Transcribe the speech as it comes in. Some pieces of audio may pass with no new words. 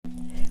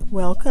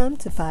Welcome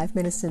to 5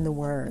 Minutes in the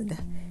Word.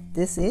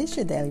 This is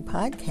your daily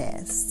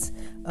podcast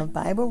of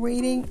Bible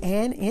reading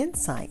and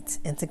insight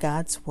into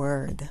God's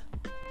Word.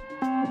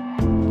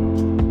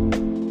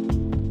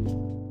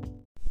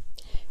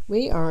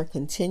 We are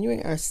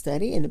continuing our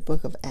study in the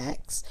book of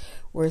Acts.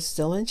 We're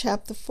still in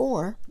chapter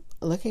 4,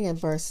 looking at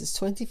verses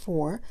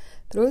 24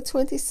 through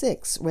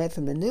 26, read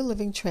from the New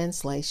Living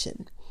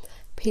Translation.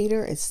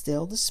 Peter is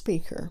still the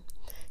speaker.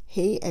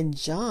 He and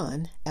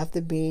John,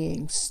 after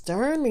being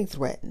sternly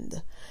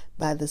threatened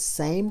by the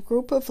same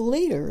group of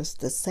leaders,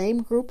 the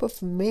same group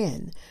of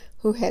men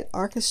who had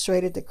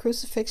orchestrated the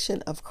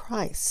crucifixion of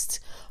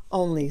Christ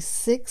only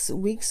 6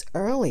 weeks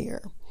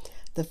earlier,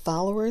 the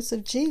followers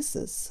of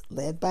Jesus,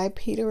 led by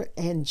Peter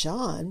and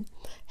John,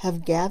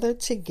 have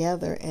gathered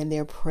together and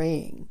they're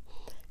praying.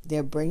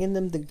 They're bringing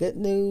them the good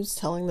news,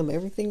 telling them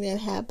everything that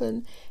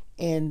happened,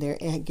 and they're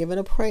giving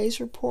a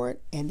praise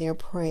report, and they're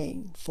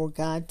praying for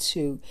God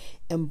to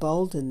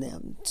embolden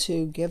them,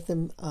 to give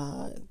them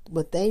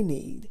what they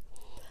need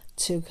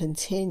to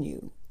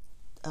continue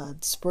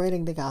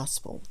spreading the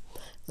gospel.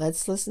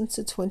 Let's listen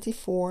to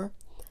 24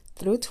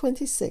 through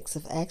 26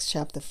 of Acts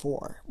chapter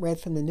 4,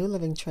 read from the New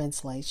Living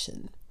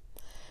Translation.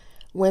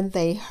 When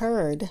they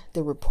heard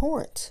the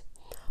report,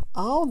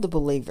 all the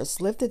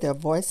believers lifted their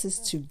voices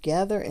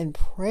together in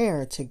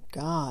prayer to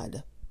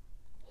God.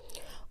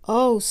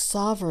 O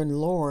sovereign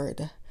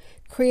Lord,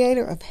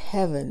 creator of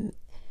heaven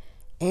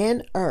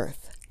and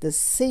earth, the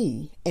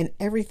sea, and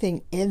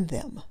everything in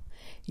them,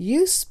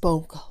 you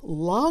spoke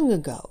long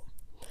ago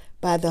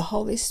by the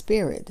Holy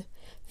Spirit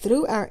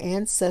through our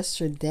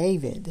ancestor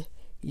David,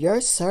 your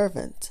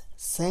servant,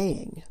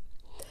 saying,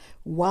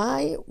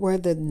 why were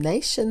the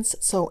nations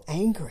so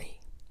angry?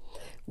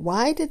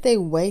 Why did they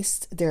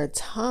waste their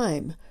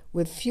time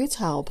with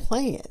futile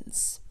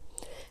plans?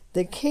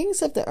 The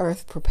kings of the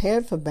earth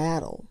prepared for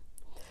battle.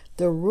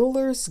 The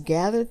rulers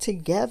gathered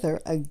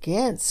together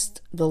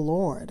against the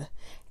Lord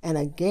and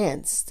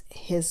against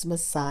his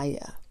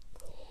Messiah.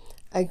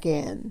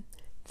 Again,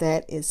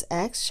 that is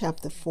Acts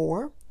chapter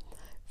 4,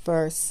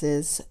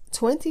 verses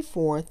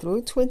 24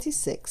 through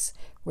 26,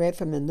 read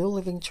from the New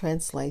Living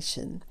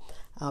Translation.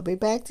 I'll be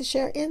back to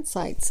share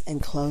insights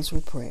and close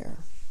with prayer.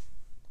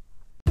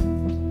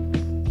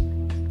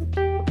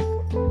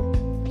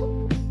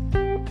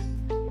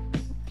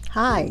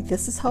 Hi,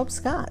 this is Hope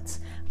Scott.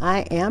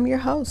 I am your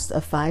host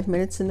of 5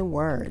 Minutes in the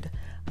Word,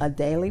 a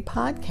daily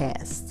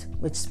podcast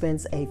which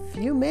spends a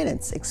few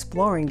minutes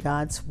exploring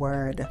God's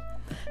Word.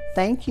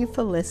 Thank you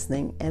for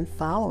listening and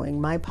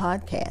following my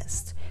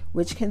podcast,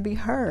 which can be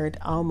heard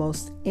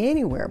almost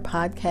anywhere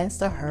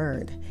podcasts are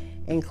heard,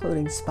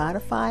 including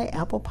Spotify,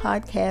 Apple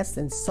Podcasts,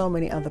 and so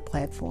many other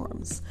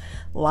platforms.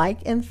 Like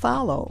and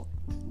follow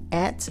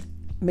at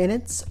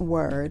Minutes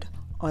Word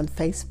on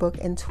Facebook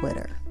and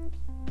Twitter.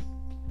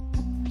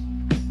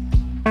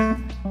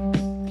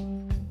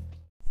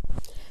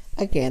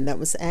 Again, that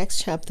was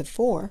Acts chapter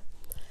 4,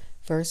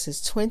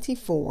 verses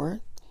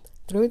 24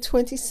 through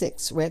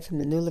 26, read from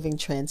the New Living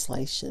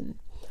Translation.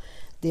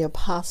 The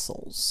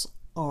apostles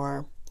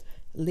are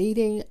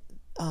leading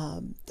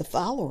the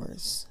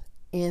followers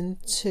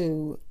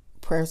into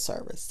prayer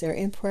service. They're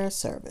in prayer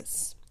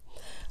service.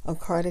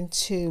 According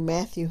to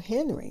Matthew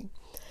Henry,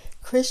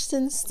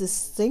 Christians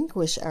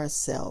distinguish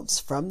ourselves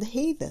from the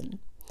heathen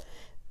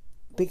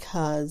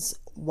because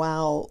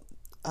while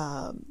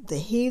the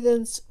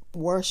heathens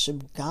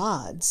worship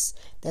gods,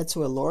 that's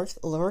with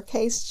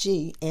lowercase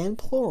g and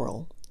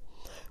plural,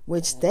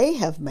 which they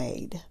have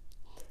made,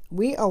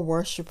 we are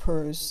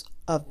worshipers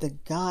of the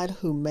God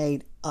who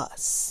made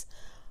us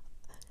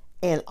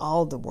and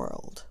all the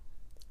world.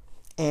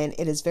 And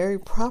it is very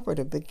proper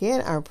to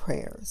begin our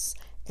prayers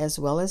as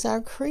well as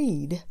our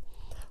creed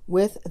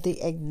with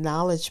the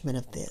acknowledgement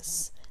of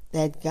this,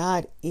 that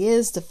God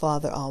is the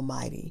Father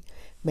Almighty,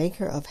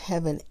 maker of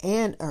heaven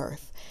and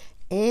earth,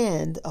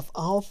 and of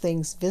all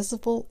things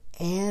visible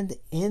and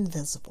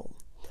invisible.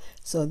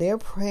 So they're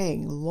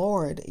praying,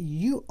 Lord,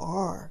 you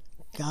are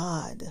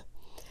God.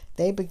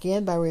 They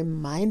begin by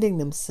reminding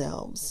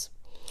themselves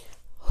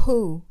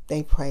who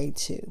they pray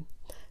to.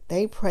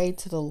 They pray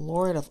to the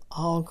Lord of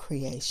all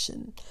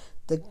creation,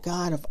 the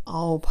God of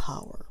all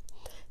power.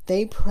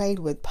 They prayed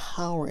with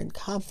power and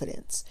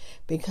confidence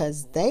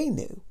because they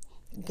knew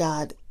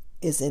God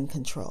is in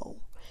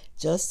control.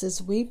 Just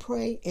as we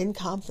pray in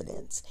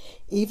confidence,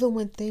 even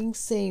when things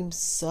seem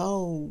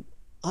so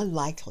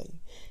unlikely,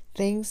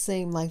 things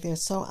seem like they're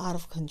so out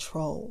of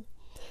control,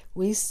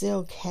 we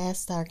still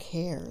cast our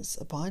cares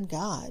upon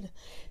God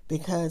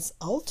because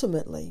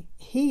ultimately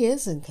He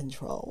is in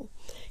control,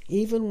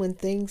 even when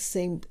things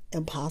seem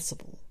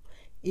impossible,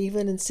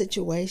 even in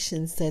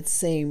situations that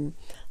seem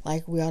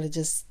like we ought to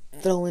just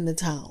throw in the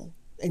towel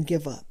and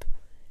give up.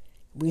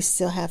 We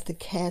still have to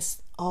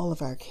cast all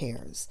of our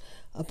cares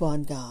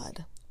upon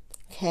God.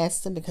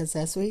 Cast them because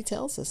that's what He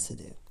tells us to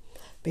do,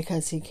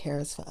 because He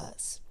cares for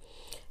us.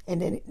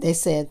 And then they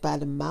said, by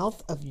the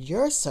mouth of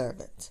your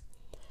servant,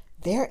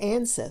 their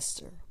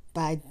ancestor,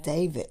 by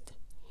David,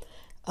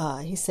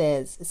 it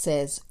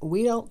says,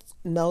 we don't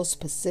know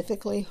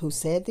specifically who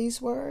said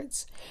these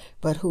words,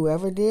 but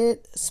whoever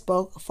did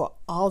spoke for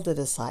all the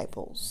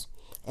disciples.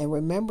 And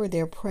remember,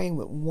 they're praying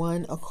with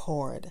one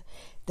accord.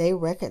 They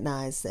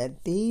recognize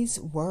that these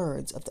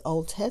words of the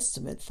Old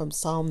Testament from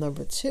Psalm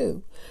number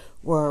 2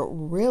 were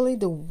really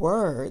the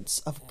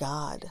words of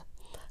God.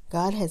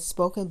 God had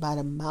spoken by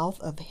the mouth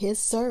of his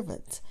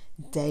servant,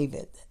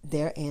 David,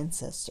 their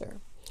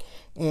ancestor.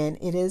 And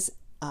it is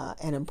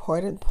an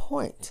important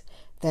point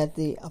that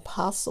the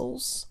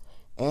apostles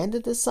and the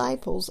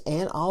disciples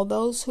and all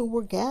those who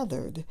were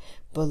gathered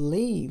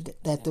believed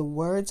that the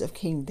words of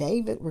King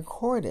David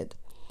recorded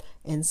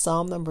in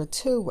Psalm number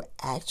 2 were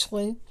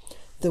actually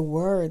the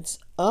words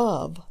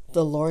of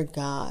the Lord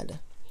God.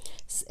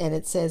 And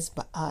it says,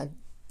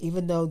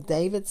 even though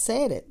David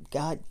said it,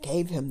 God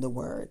gave him the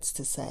words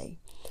to say.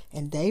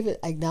 And David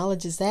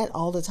acknowledges that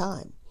all the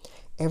time.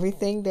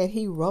 Everything that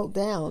he wrote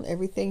down,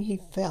 everything he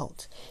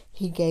felt,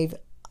 he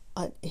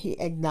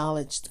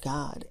acknowledged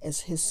God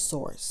as his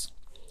source.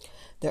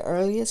 The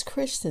earliest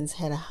Christians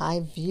had a high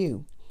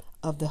view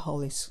of the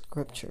Holy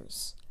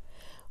Scriptures.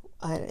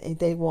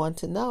 They want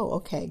to know,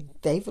 okay,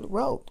 David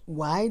wrote,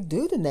 why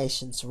do the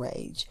nations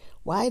rage?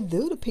 Why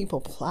do the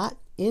people plot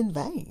in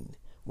vain?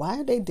 Why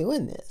are they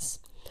doing this?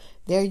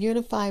 Their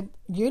unified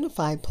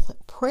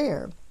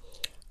prayer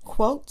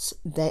quotes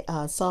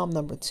Psalm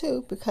number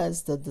 2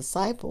 because the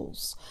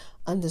disciples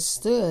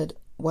understood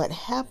what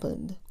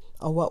happened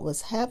or what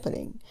was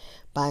happening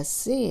by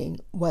seeing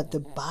what the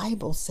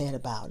Bible said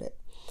about it.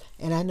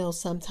 And I know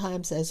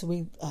sometimes as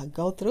we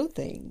go through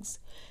things,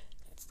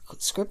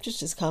 scriptures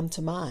just come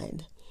to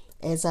mind.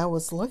 As I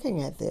was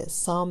looking at this,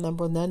 Psalm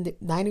number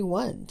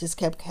 91 just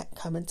kept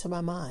coming to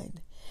my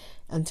mind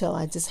until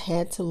I just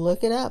had to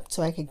look it up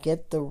so I could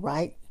get the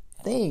right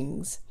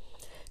things,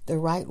 the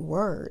right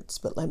words.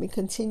 But let me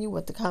continue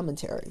with the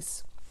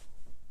commentaries.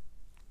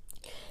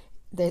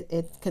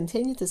 It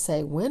continued to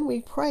say, when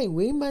we pray,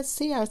 we must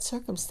see our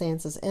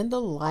circumstances in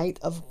the light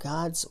of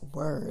God's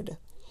word.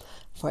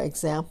 For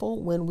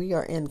example, when we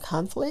are in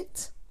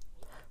conflict,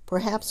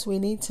 perhaps we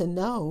need to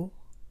know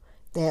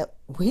that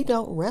we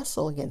don't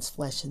wrestle against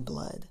flesh and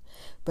blood,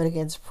 but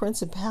against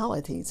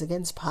principalities,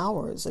 against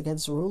powers,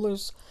 against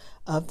rulers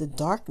of the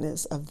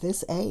darkness of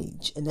this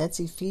age. And that's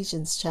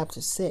Ephesians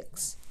chapter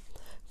 6,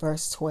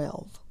 verse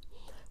 12.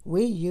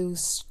 We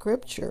use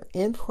scripture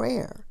in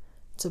prayer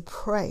to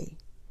pray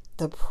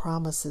the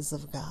promises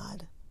of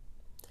God.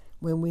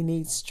 When we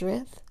need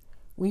strength,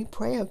 we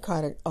pray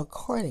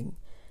according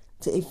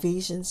to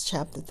Ephesians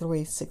chapter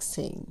 3,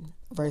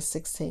 verse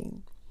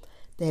 16,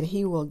 that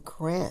he will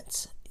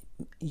grant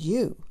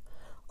you,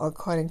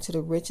 according to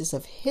the riches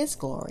of his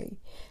glory,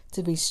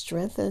 to be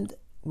strengthened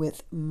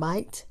with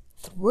might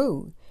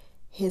through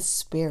his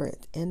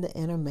Spirit in the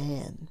inner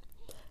man.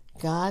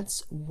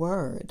 God's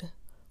word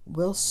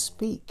will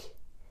speak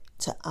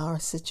to our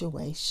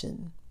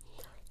situation.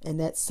 And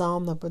that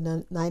Psalm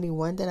number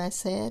 91 that I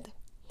said,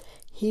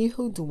 he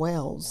who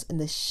dwells in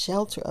the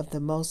shelter of the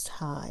Most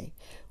High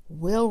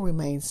will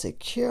remain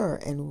secure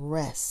and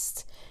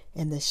rest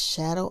in the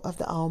shadow of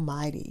the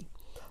Almighty,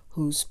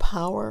 whose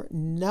power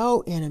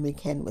no enemy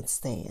can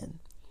withstand.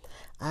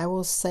 I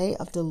will say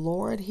of the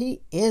Lord,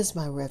 he is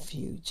my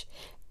refuge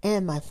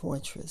and my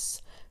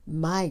fortress,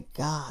 my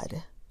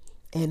God,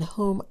 in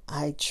whom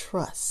I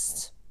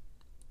trust.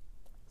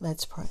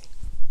 Let's pray.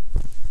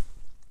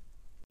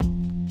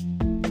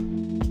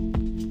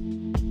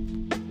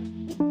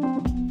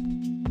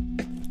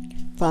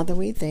 Father,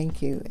 we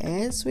thank you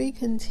as we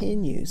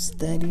continue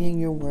studying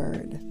your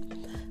word.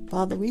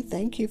 Father, we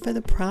thank you for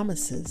the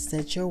promises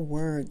that your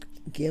word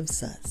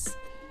gives us,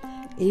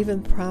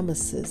 even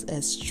promises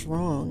as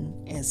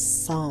strong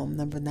as Psalm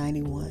number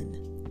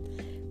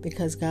 91.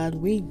 Because, God,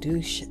 we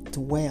do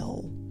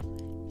dwell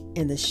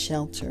in the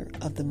shelter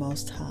of the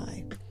Most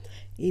High.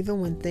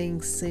 Even when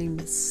things seem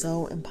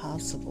so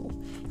impossible,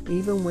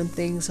 even when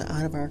things are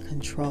out of our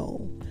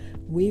control,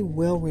 we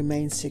will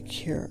remain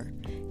secure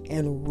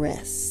and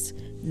rest,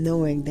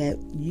 knowing that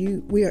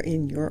we are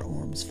in your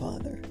arms,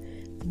 Father.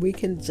 We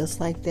can, just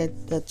like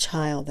the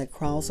child that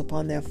crawls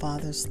upon their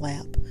father's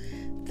lap,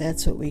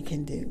 that's what we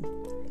can do.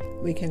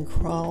 We can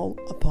crawl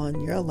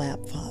upon your lap,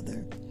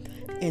 Father,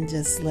 and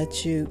just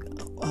let you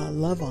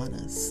love on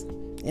us.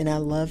 And I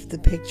love the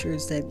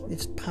pictures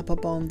that pop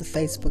up on the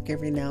Facebook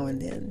every now and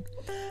then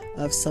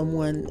of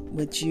someone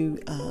with you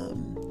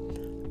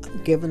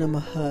giving them a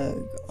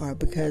hug, or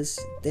because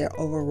they're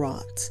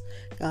overwrought.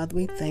 God,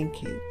 we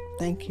thank you.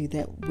 Thank you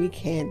that we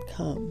can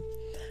come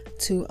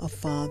to a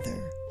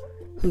Father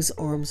whose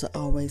arms are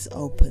always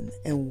open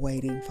and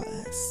waiting for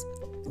us.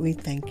 We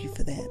thank you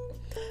for that.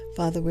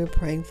 Father, we're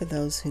praying for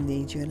those who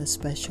need you in a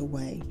special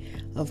way.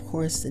 Of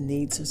course, the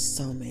needs are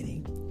so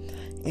many.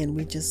 And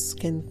we just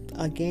can,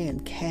 again,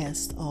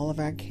 cast all of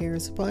our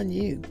cares upon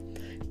you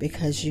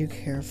because you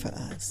care for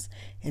us.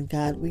 And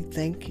God, we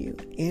thank you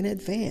in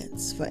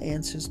advance for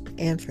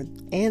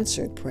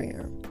answered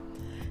prayer.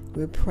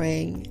 We're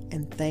praying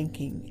and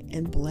thanking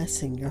and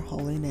blessing your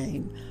holy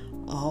name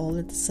all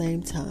at the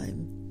same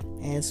time.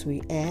 As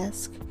we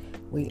ask,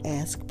 We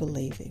ask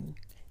believing,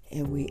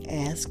 and we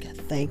ask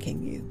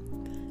thanking you,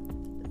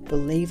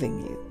 believing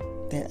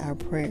you that our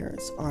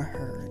prayers are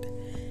heard.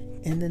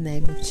 In the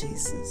name of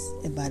Jesus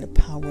and by the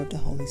power of the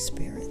Holy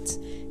Spirit.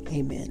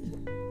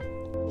 Amen.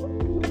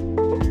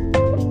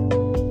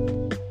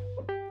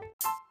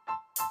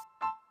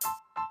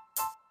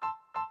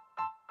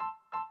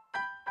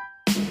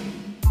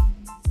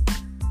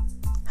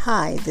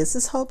 Hi, this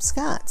is Hope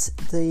Scott,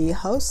 the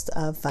host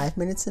of 5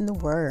 Minutes in the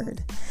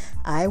Word.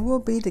 I will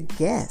be the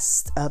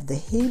guest of the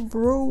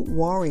Hebrew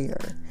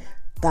warrior,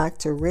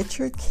 Dr.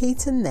 Richard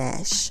Keaton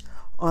Nash,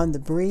 on the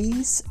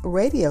Breeze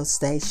radio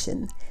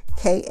station,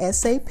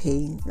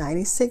 KSAP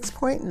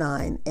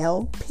 96.9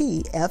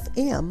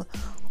 LP-FM,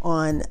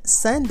 on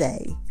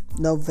Sunday,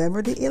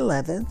 November the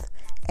 11th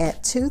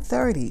at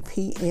 2:30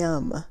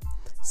 p.m.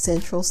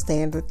 Central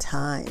Standard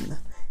Time.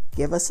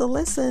 Give us a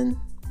listen.